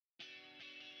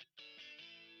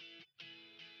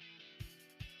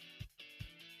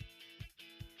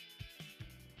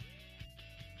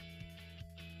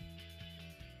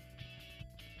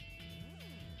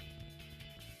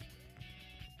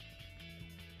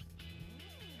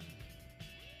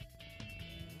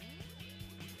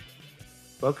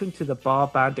Welcome to the Bar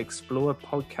Band Explorer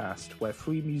podcast, where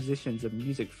three musicians and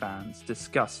music fans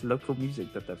discuss local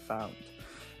music that they've found.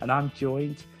 And I'm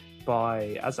joined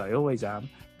by, as I always am,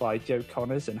 by Joe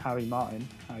Connors and Harry Martin.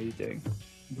 How are you doing?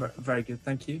 Very good,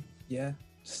 thank you. Yeah,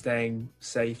 staying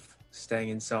safe, staying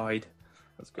inside.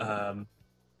 That's good.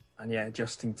 And yeah,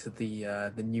 adjusting to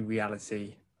the new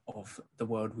reality of the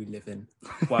world we live in,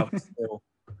 while still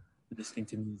listening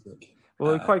to music.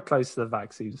 Well, we're quite close to the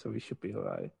vaccine, so we should be all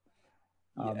right.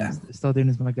 Yeah. Still doing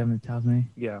as my government tells me.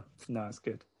 Yeah, no, it's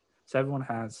good. So everyone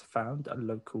has found a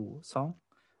local song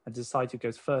and decided who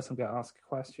goes first. I'm going to ask a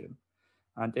question.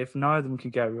 And if none of them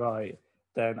can get right,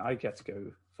 then I get to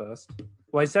go first.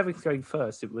 Well, instead of going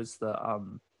first, it was that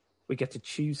we get to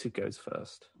choose who goes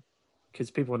first,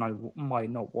 because people might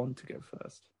not want to go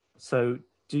first. So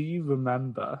do you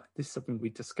remember, this is something we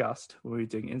discussed when we were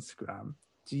doing Instagram,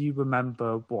 do you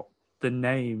remember what the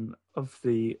name of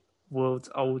the world's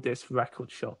oldest record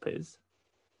shop is?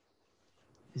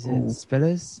 Is it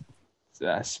Spillers?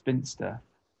 Spinster.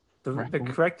 The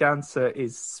correct answer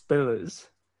is Spillers.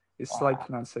 It's slight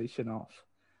pronunciation off,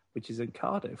 which is in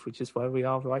Cardiff, which is where we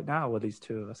are right now, where these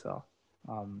two of us are.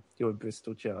 You're in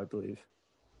Bristol, Joe, I believe.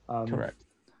 Correct.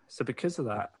 So because of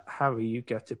that, Harry, you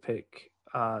get to pick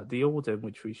the order in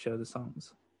which we show the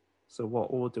songs. So what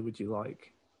order would you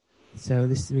like? So I'm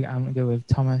going to go with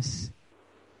Thomas,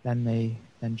 then me,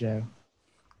 then Joe.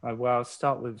 Well, I'll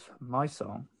start with my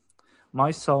song.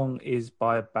 My song is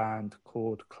by a band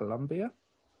called Columbia,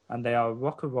 and they are a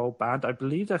rock and roll band. I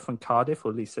believe they're from Cardiff,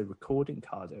 or at least they record in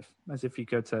Cardiff. As if you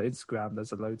go to Instagram,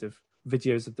 there's a load of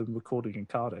videos of them recording in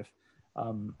Cardiff.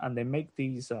 And they make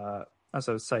these, as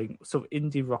I was saying, sort of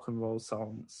indie rock and roll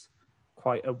songs,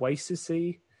 quite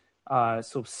Oasis-y,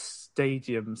 sort of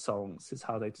stadium songs is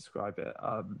how they describe it.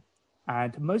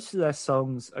 And most of their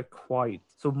songs are quite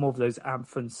sort of more of those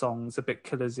anthem songs, a bit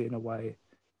Killers-y in a way.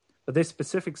 But this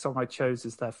specific song I chose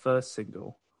is their first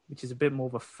single, which is a bit more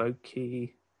of a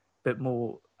folky, bit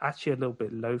more, actually a little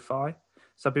bit lo-fi.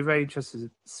 So I'd be very interested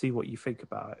to see what you think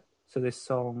about it. So this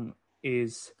song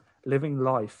is Living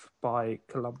Life by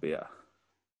Columbia.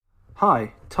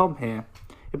 Hi, Tom here.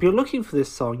 If you're looking for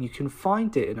this song, you can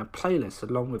find it in a playlist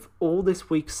along with all this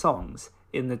week's songs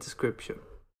in the description.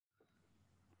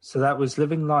 So that was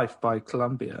Living Life by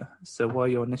Columbia. So what are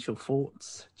your initial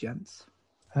thoughts, gents?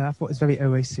 I thought it was very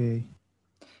Oasis.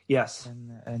 Yes.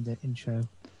 And the intro.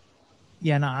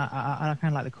 Yeah, no, I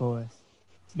kind of like the chorus.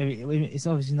 Maybe it's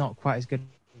obviously not quite as good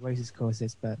as Oasis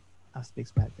choruses, but that's to be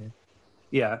expected.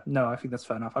 Yeah, no, I think that's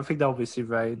fair enough. I think they're obviously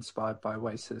very inspired by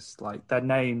Oasis. Like, their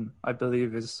name, I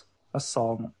believe, is a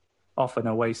song off an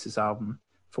Oasis album,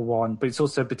 for one. But it's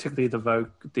also particularly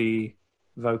the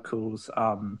vocals,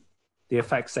 the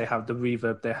effects they have, the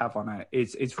reverb they have on it.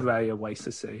 It's very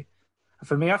Oasis-y.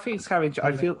 For me, I think it's kind of...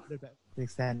 I feel... To the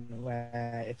extent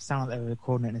where it sounds like they're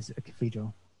recording it in a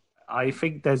cathedral. I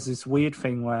think there's this weird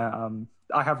thing where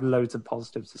I have loads of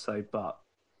positives to say, but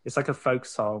it's like a folk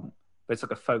song, but it's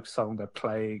like a folk song they're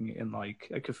playing in like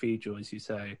a cathedral, as you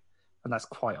say, and that's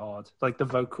quite odd. Like the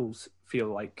vocals feel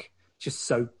like just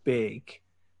so big,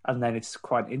 and then it's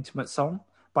quite an intimate song.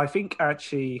 But I think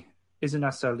actually isn't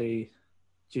necessarily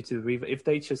due to the reverb. If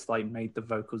they just like made the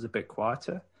vocals a bit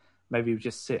quieter, maybe it would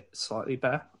just sit slightly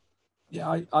better. Yeah,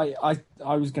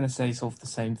 I was going to say sort of the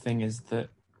same thing, is that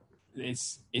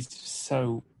it's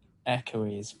so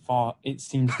echoey. It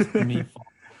seems to me far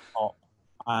top,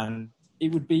 and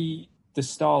it would be the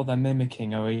style they're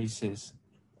mimicking, Oasis.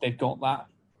 They've got that,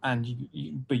 and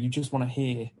but you just want to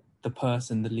hear the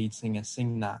person, the lead singer,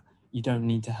 sing that. You don't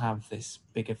need to have this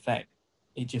big effect.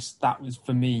 That was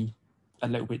for me a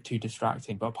little bit too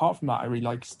distracting. But apart from that, I really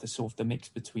like the sort of the mix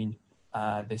between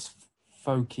this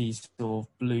folky sort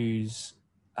of blues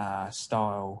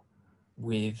style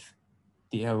with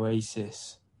the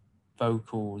Oasis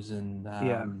vocals, and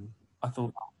I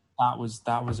thought that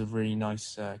was a really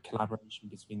nice collaboration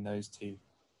between those two.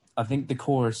 I think the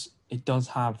chorus, it does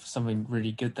have something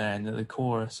really good there, and the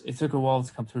chorus, it took a while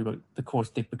to come through, but the chorus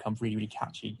did become really, really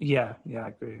catchy. Yeah, I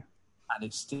agree. And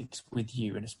it sticks with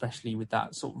you, and especially with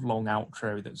that sort of long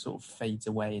outro that sort of fades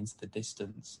away into the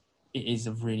distance. It is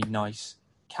a really nice,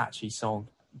 catchy song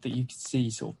that you could see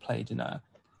sort of played in a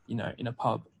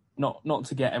pub. Not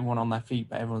to get everyone on their feet,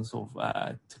 but everyone sort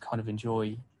of to kind of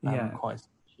enjoy. Quite a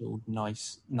chilled,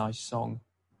 nice song.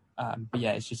 But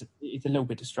yeah, it's a little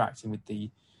bit distracting with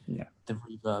the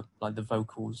reverb, like the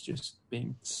vocals just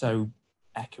being so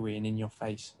echoey and in your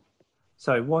face.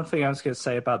 So one thing I was going to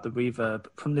say about the reverb,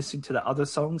 from listening to the other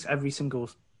songs, every single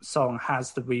song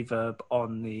has the reverb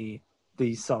on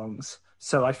these songs.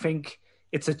 So I think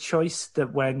it's a choice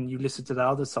that when you listen to the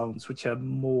other songs, which are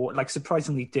more like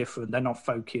surprisingly different, they're not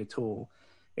folky at all.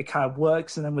 It kind of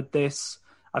works, and then with this,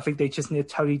 I think they just need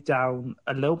to tone it down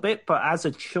a little bit. But as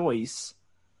a choice,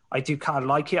 I do kind of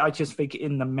like it. I just think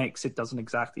in the mix, it doesn't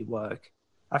exactly work.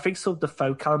 I think sort of the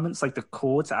folk elements, like the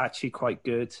chords, are actually quite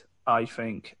good, I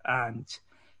think. And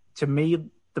to me,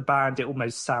 the band it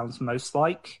almost sounds most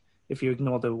like, if you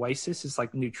ignore the Oasis, is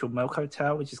like Neutral Milk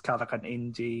Hotel, which is kind of like an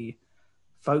indie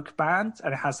folk band,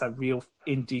 and it has that real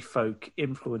indie folk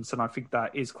influence, and I think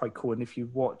that is quite cool. And if you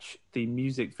watch the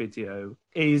music video,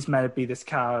 it is meant to be this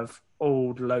kind of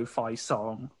old lo-fi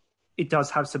song. It does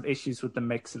have some issues with the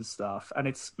mix and stuff, and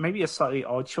it's maybe a slightly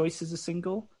odd choice as a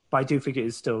single, but I do think it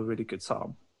is still a really good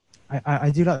song.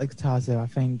 I do like the guitars though. I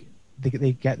think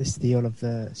they get the steel of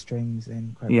the strings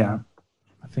in quite well.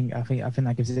 I think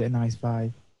that gives it a nice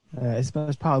vibe. It's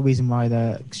part of the reason why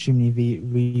the extremely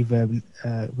reverb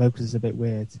vocals is a bit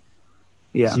weird.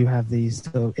 Yeah, you have these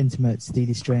sort of intimate,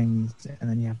 steely strings, and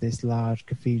then you have this large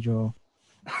cathedral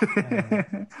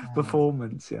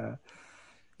performance. Yeah,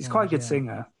 he's quite a good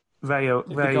singer. Very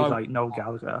like Noel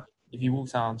Gallagher. If you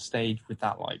walked out on stage with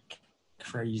that like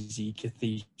crazy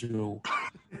cathedral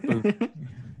booth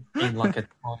in like a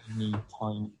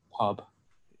tiny pub,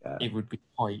 it would be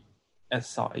quite a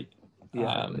sight.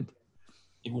 Yeah,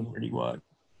 it wouldn't really work.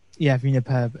 Yeah, if you're in a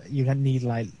pub, you don't need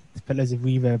like to put loads of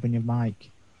reverb in your mic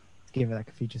to give it like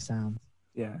a future sound.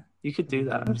 Yeah, you could do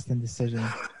that. Interesting decision.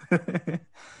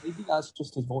 Maybe that's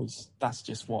just his voice. That's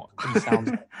just what he sounds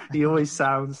like. He always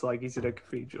sounds like he's in a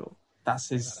cathedral. That's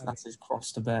his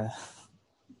cross to bear.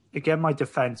 Again, my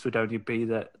defense would only be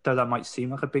that, though that might seem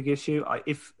like a big issue,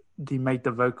 if they made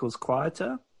the vocals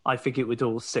quieter, I think it would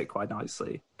all sit quite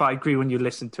nicely. But I agree when you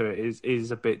listen to it, it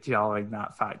is a bit jarring,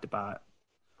 that fact about it.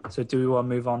 So do we want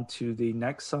to move on to the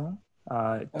next song?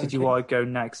 Did you want to go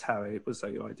next, Harry? Was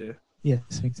that your idea? Yes,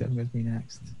 I think so. I'm going to be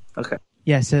next. Okay.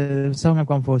 Yeah, so the song I've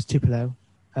gone for is Tupelo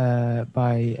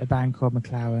by a band called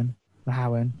Mahauen.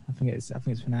 I think it's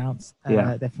pronounced.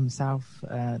 They're from South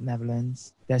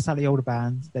Netherlands. They're a slightly older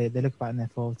band. They look about in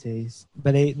their 40s,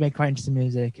 but they make quite interesting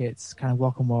music. It's kind of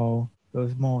rock and roll, but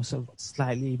with more sort of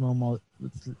slightly more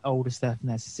older stuff in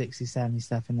there, 60s, 70s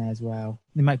stuff in there as well.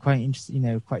 They make quite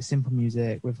interesting, quite simple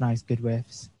music with nice good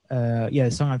riffs. The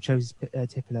song I've chosen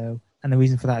is Tupelo, and the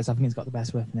reason for that is I think it's got the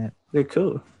best riff in it. Yeah,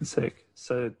 cool. Sick.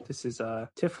 So this is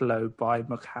Tupelo by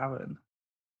Mahauen.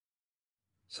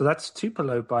 So that's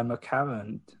Tupelo by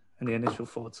Mahauen, and the initial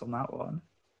thoughts on that one.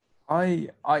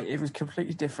 It was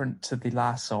completely different to the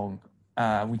last song,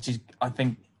 which is I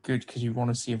think good because you want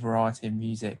to see a variety of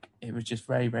music. It was just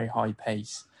very, very high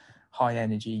pace, high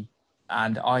energy,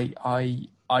 and I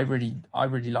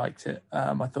really liked it.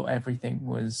 I thought everything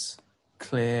was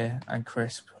clear and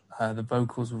crisp. The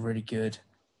vocals were really good,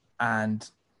 and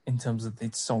in terms of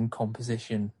the song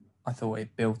composition, I thought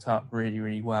it built up really,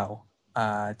 really well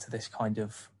to this kind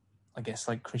of, I guess,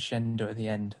 like crescendo at the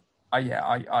end. I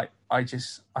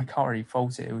can't really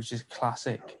fault it. It was just a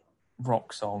classic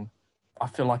rock song. I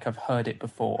feel like I've heard it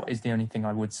before is the only thing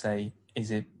I would say.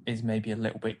 Is maybe a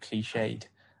little bit cliched,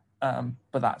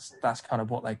 but that's kind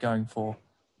of what they're going for.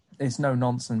 It's no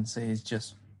nonsense. It is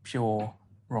just pure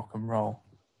rock and roll.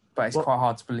 But it's quite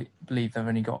hard to believe they've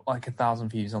only got like 1,000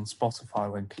 views on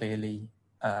Spotify when clearly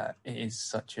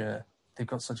they've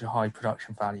got such a high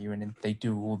production value and they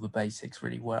do all the basics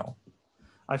really well.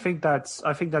 I think that's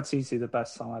easily the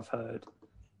best song I've heard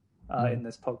in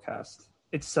this podcast.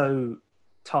 It's so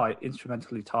tight,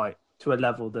 instrumentally tight, to a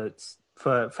level that's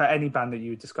for any band that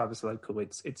you would describe as local,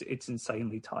 it's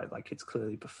insanely tight. Like it's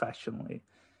clearly professionally,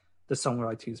 the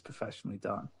songwriting is professionally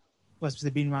done. Well,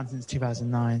 they've been around since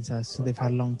 2009, so they've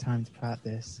had a long time to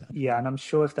practice. Yeah, and I'm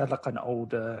sure if they're like an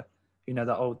older,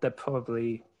 they've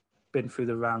probably been through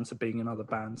the rounds of being in other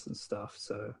bands and stuff.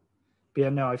 So, but yeah,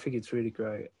 no, I think it's really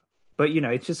great. But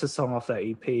it's just a song off that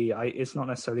EP. It's not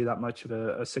necessarily that much of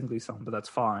a singly song, but that's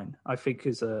fine. I think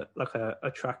as a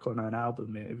track on an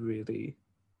album, it really,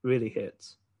 really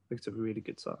hits. I think it's a really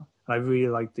good song. And I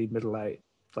really like the middle eight,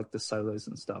 like the solos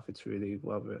and stuff. It's really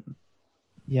well written.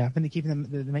 Yeah, I think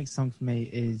the next song for me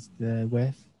is the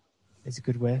riff. It's a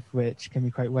good riff, which can be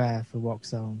quite rare for rock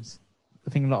songs. I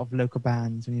think a lot of local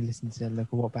bands, when you listen to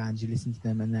local rock bands, you listen to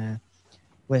them and their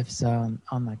riffs aren't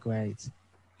that great.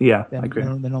 Yeah, I agree.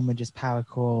 They're normally just power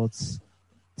chords,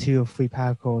 2 or 3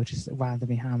 power chords, just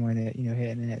randomly hammering it,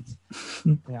 hitting it.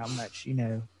 Without much,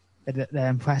 they're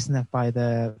impressed enough by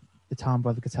the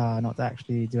timbre of the guitar not to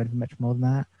actually do anything much more than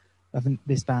that. I think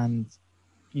this band,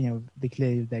 they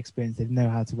clearly, the experience, they know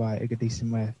how to write a good,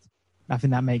 decent riff. I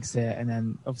think that makes it, and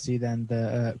then obviously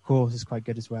the chorus is quite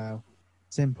good as well.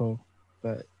 Simple,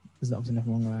 but there's obviously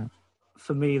nothing wrong with that.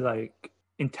 for me, like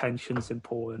intention's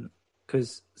important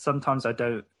because sometimes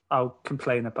I'll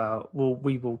complain about. Well,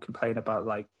 we will complain about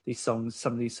like these songs.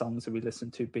 Some of these songs that we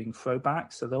listen to being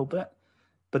throwbacks a little bit,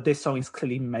 but this song is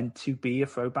clearly meant to be a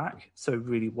throwback, so it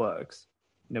really works.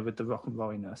 You know, with the rock and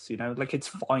rolliness. You know, like it's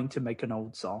fine to make an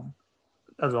old song.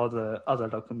 A lot of the other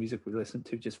local music we listen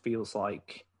to just feels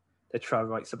like they try to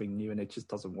write something new and it just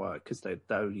doesn't work because they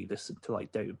only listen to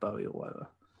like David Bowie or whatever.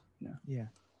 You know? Yeah.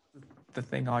 The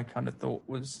thing I kind of thought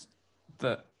was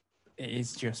that it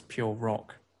is just pure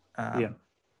rock.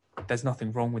 There's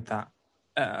nothing wrong with that.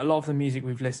 A lot of the music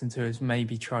we've listened to has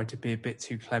maybe tried to be a bit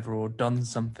too clever or done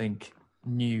something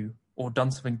new or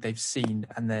done something they've seen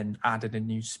and then added a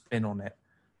new spin on it,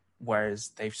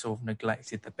 whereas they've sort of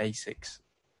neglected the basics,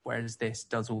 whereas this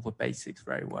does all the basics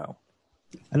very well.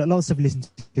 A lot of stuff we listened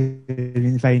to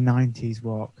in the very 90s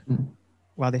rock.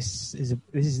 Well, this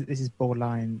is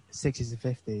borderline 60s and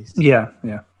 50s.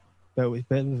 Yeah. But with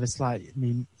a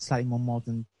slightly more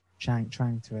modern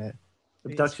twang to it.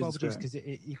 It's well produced because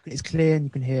it's clear and you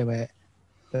can hear it,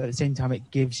 but at the same time it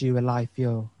gives you a live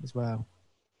feel as well.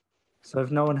 So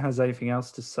if no one has anything else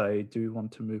to say, do we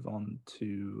want to move on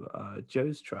to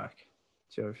Joe's track?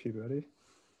 Joe, if you're ready.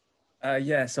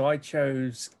 Yeah, so I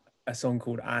chose a song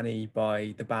called Annie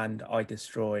by the band I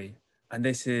Destroy. And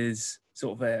this is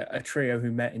sort of a trio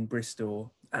who met in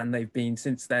Bristol. And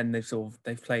since then,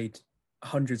 they've played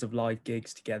hundreds of live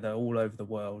gigs together all over the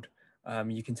world.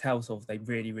 You can tell sort of they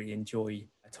really, really enjoy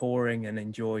touring and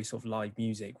enjoy sort of live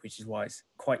music, which is why it's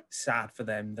quite sad for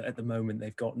them that at the moment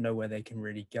they've got nowhere they can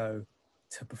really go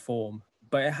to perform.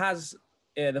 But it has,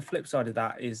 the flip side of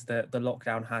that is that the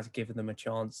lockdown has given them a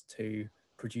chance to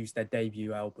produce their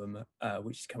debut album,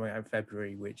 which is coming out in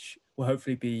February, which will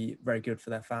hopefully be very good for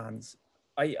their fans.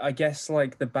 I guess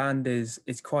like the band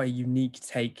it's quite a unique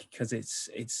take because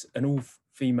it's an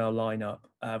all-female lineup,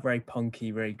 very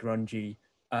punky, very grungy,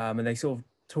 and they sort of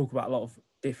talk about a lot of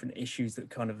different issues that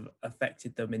kind of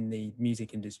affected them in the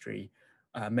music industry,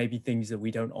 maybe things that we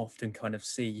don't often kind of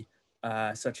see,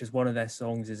 such as one of their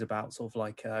songs is about sort of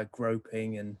like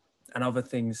groping and other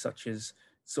things such as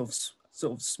sort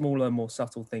of smaller, more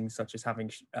subtle things such as having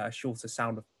shorter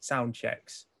sound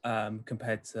checks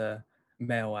compared to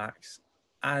male acts.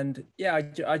 And yeah,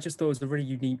 I just thought it was a really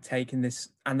unique take in this.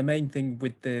 And the main thing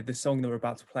with the song that we're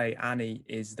about to play, Annie,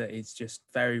 is that it's just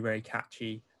very, very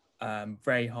catchy,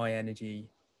 very high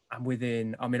energy.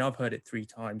 And I've heard it 3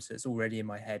 times, so it's already in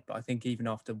my head. But I think even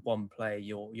after one play,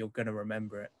 you're going to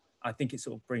remember it. I think it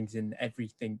sort of brings in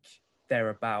everything they're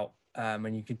about.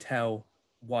 And you can tell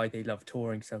why they love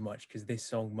touring so much, because this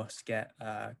song must get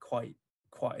quite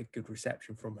a good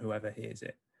reception from whoever hears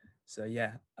it. So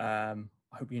yeah, I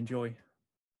hope you enjoy.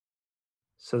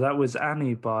 So that was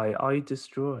Annie by I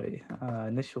Destroy.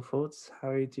 Initial thoughts,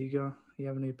 Harry? Do you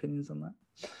have any opinions on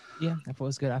that? Yeah, I thought it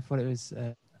was good. I thought it was.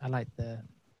 I liked the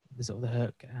sort of the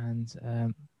hook, and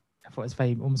I thought it was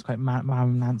very almost quite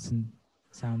Marilyn Manson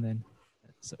sounding,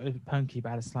 sort of punky, but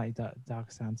had a slightly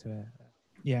dark sound to it.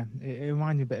 Yeah, it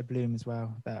reminded me a bit of Bloom as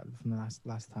well, that from the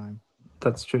last time.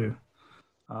 That's true.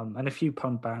 And a few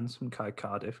punk bands from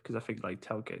Cardiff, because I think like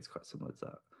Tailgate's quite similar to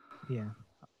that. Yeah.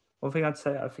 One thing I'd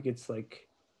say, I think it's like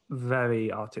very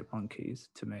Arctic Monkeys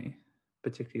to me,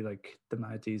 particularly like the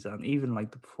melodies and even like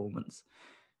the performance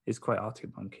is quite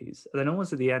Arctic Monkeys. And then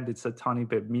almost at the end, it's a tiny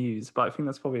bit Muse, but I think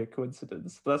that's probably a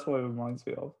coincidence. But that's what it reminds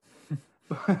me of.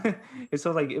 It's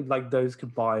sort of like those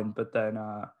combined, but then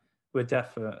with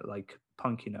definite like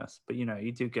punkiness. But you know,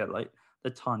 you do get like the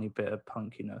tiny bit of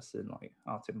punkiness in like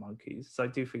Arctic Monkeys. So I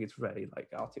do think it's really like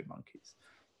Arctic Monkeys.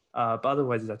 But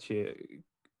otherwise, it's actually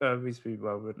a reasonably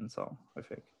well written song, I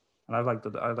think. And I like the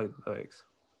lyrics.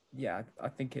 Yeah, I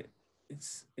think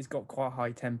it's got quite a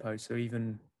high tempo. So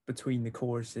even between the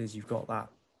choruses, you've got that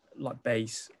like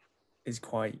bass is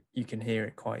you can hear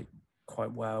it quite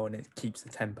well, and it keeps the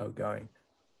tempo going.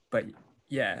 But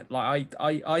yeah, like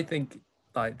I think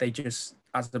like they just,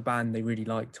 as a band, they really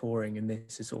like touring, and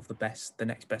this is sort of the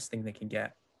next best thing they can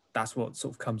get. That's what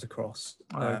sort of comes across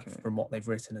from what they've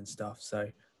written and stuff. So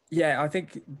yeah, I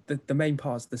think the main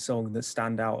parts of the song that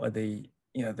stand out are the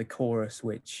chorus,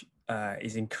 which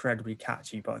is incredibly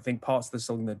catchy. But I think parts of the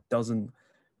song that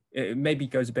it maybe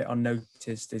goes a bit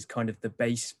unnoticed is kind of the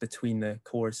bass between the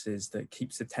choruses that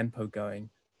keeps the tempo going.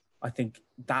 I think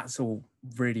that's all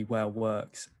really well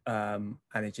works, and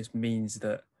it just means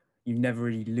that you never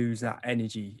really lose that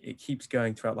energy. It keeps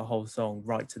going throughout the whole song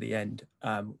right to the end,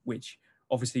 which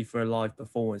obviously for a live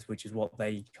performance, which is what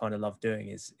they kind of love doing,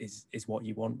 is what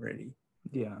you want, really.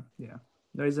 Yeah.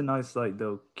 There is a nice like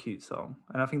little cute song,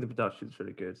 and I think the production's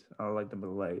really good. I like the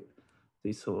middle eight.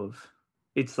 These sort of,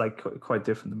 it's like quite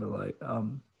different than middle eight.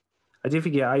 I do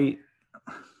think, I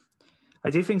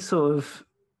do think sort of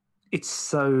it's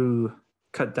so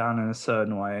cut down in a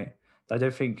certain way. I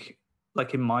don't think,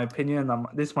 like in my opinion,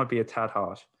 this might be a tad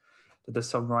harsh, that the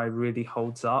songwriter really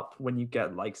holds up when you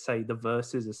get like, say, the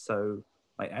verses are so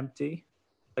like empty.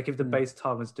 Like if the bass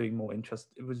guitar was doing more it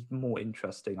was more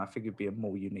interesting. I think it'd be a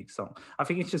more unique song. I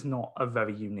think it's just not a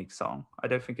very unique song. I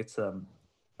don't think it's a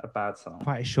bad song.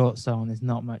 Quite a short song. There's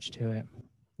not much to it.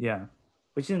 Yeah,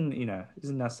 which isn't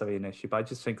necessarily an issue. But I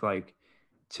just think like,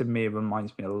 to me, it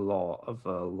reminds me a lot of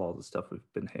the stuff we've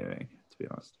been hearing. To be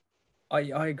honest,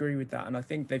 I agree with that, and I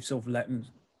think they've sort of let them,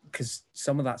 because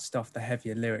some of that stuff, the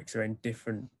heavier lyrics, are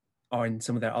in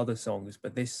some of their other songs,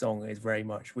 but this song is very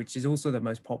much, which is also the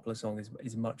most popular song,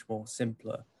 is much more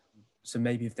simpler. So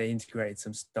maybe if they integrated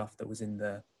some stuff that was in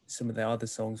some of their other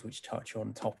songs which touch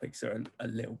on topics that are a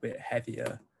little bit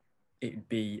heavier, it'd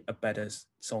be a better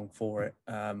song for it.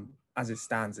 As it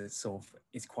stands,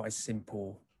 it's quite a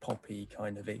simple poppy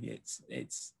kind of thing.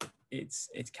 It's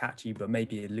catchy, but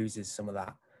maybe it loses some of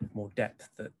that more depth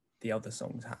that the other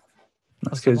songs have.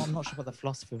 I'm not sure about the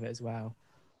philosophy of it as well.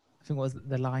 I think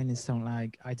the line is something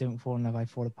like, "I don't fall in love, I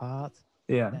fall apart."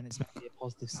 Yeah. Then it's maybe a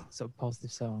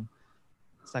positive song.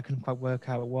 So I couldn't quite work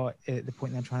out what the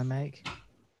point they're trying to make.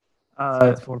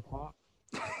 To fall apart.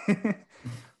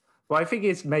 Well, I think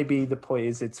it's maybe the point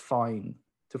is it's fine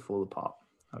to fall apart,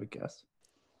 I would guess,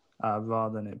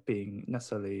 rather than it being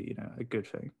necessarily a good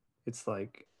thing. It's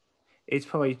like, it's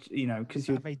probably because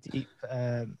you're a very deep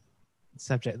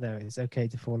subject there. It's okay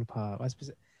to fall apart. I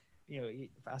suppose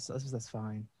that's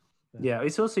fine. But... Yeah,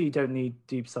 it's also, you don't need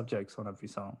deep subjects on every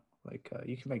song. Like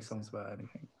you can make songs about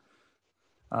anything.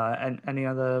 And any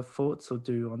other thoughts, or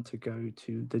do you want to go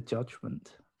to the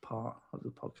judgment part of the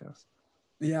podcast?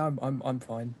 Yeah, I'm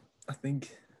fine. I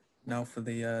think now for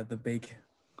the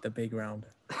big round.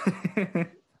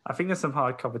 I think there's some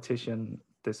hard competition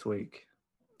this week.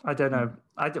 I don't know.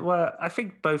 I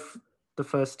think both the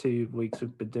first 2 weeks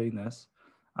we've been doing this,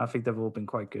 I think they've all been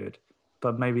quite good.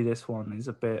 But maybe this one is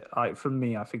a bit, for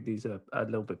me, I think these are a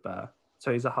little bit better. So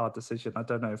it's a hard decision. I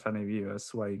don't know if any of you are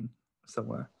swaying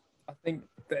somewhere. I think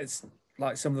there's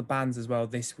like some of the bands as well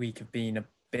this week have been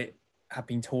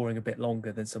touring a bit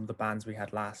longer than some of the bands we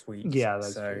had last week. Yeah,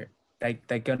 that's true.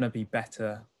 They're gonna be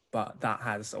better, but that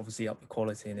has obviously upped the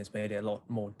quality and has made it a lot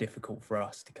more difficult for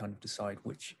us to kind of decide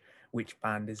which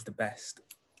band is the best,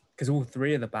 because all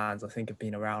 3 of the bands I think have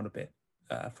been around a bit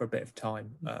for a bit of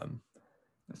time.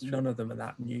 None of them are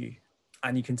that new,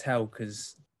 and you can tell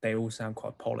because they all sound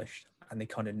quite polished and they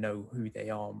kind of know who they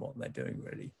are and what they're doing,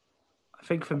 really. I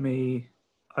think for me,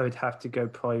 I would have to go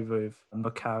probably with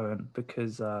McLaren,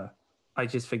 because I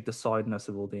just think the sideness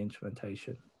of all the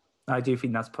instrumentation. I do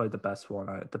think that's probably the best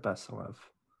song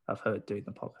I've heard doing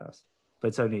the podcast.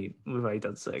 But we've only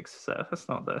done 6, so that's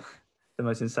not the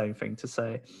most insane thing to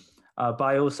say. But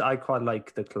I quite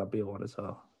like the Columbia one as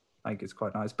well. I think it's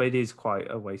quite nice, but it is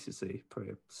quite Oasis-y,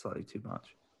 probably slightly too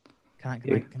much. Can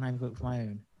I vote for my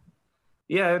own?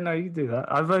 Yeah, no, you can do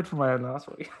that. I voted for my own last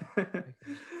week.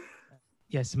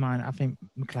 Yes, mine. I think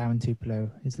McLaren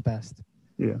Tupelo is the best.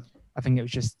 Yeah. I think it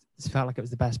felt like it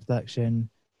was the best production.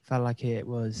 Felt like it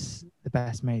was the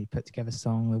best made, put together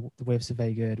song. The waves are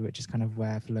very good, which is kind of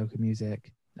rare for local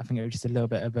music. I think it was just a little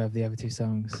bit above the other 2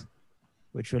 songs,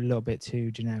 which were a little bit too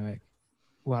generic.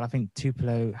 Well, I think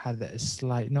Tupelo had a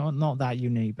slight, not that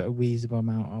unique, but a reasonable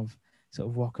amount of sort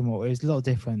of rock and roll. It was a little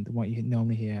different than what you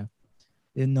normally hear.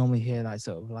 You didn't normally hear like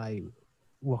sort of like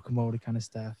rock and roll kind of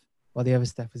stuff. While the other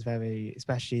stuff was very,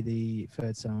 especially the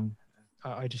 3rd song,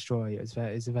 I Destroy. It's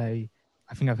a very.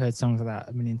 I think I've heard songs like that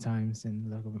a million times in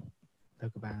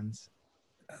local bands.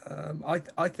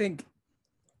 I think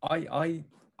I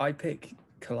pick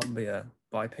Columbia,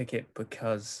 but I pick it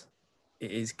because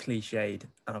it is cliched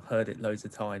and I've heard it loads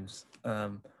of times.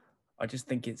 I just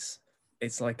think it's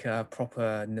like a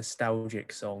proper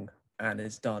nostalgic song and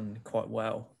it's done quite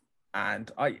well.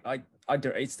 And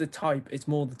it's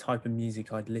more the type of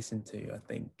music I'd listen to, I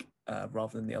think,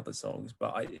 rather than the other songs.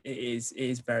 But it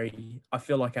is very, I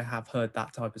feel like I have heard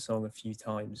that type of song a few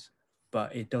times,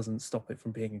 but it doesn't stop it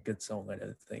from being a good song, I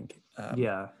don't think.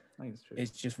 Yeah, I think it's true.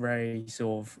 It's just very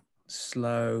sort of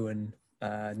slow and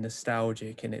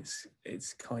nostalgic, and it's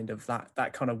kind of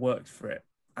that kind of worked for it.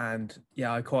 And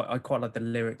yeah, I quite like the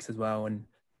lyrics as well, and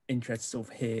interested to sort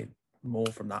of hear more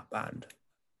from that band,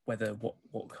 whether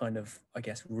what kind of, I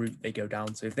guess, route they go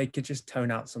down. So if they could just tone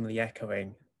out some of the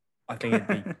echoing, I think it'd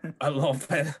be a lot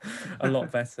better,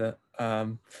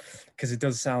 because it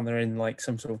does sound they're in like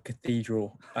some sort of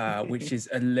cathedral, which is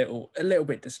a little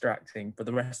bit distracting. But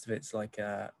the rest of it's like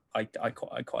I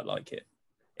quite like it.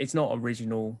 It's not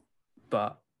original,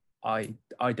 but I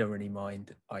don't really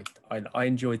mind. I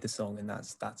enjoyed the song, and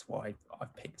that's why I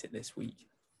picked it this week.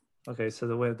 Okay, so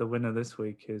the winner this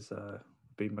week is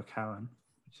B. McCarran,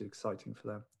 which is exciting for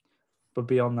them. But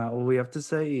beyond that, all we have to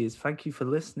say is thank you for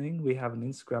listening. We have an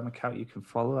Instagram account you can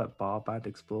follow at Bar Band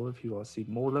Explorer if you want to see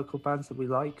more local bands that we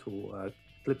like or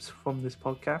clips from this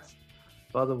podcast.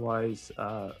 But otherwise,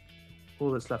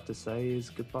 all that's left to say is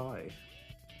goodbye.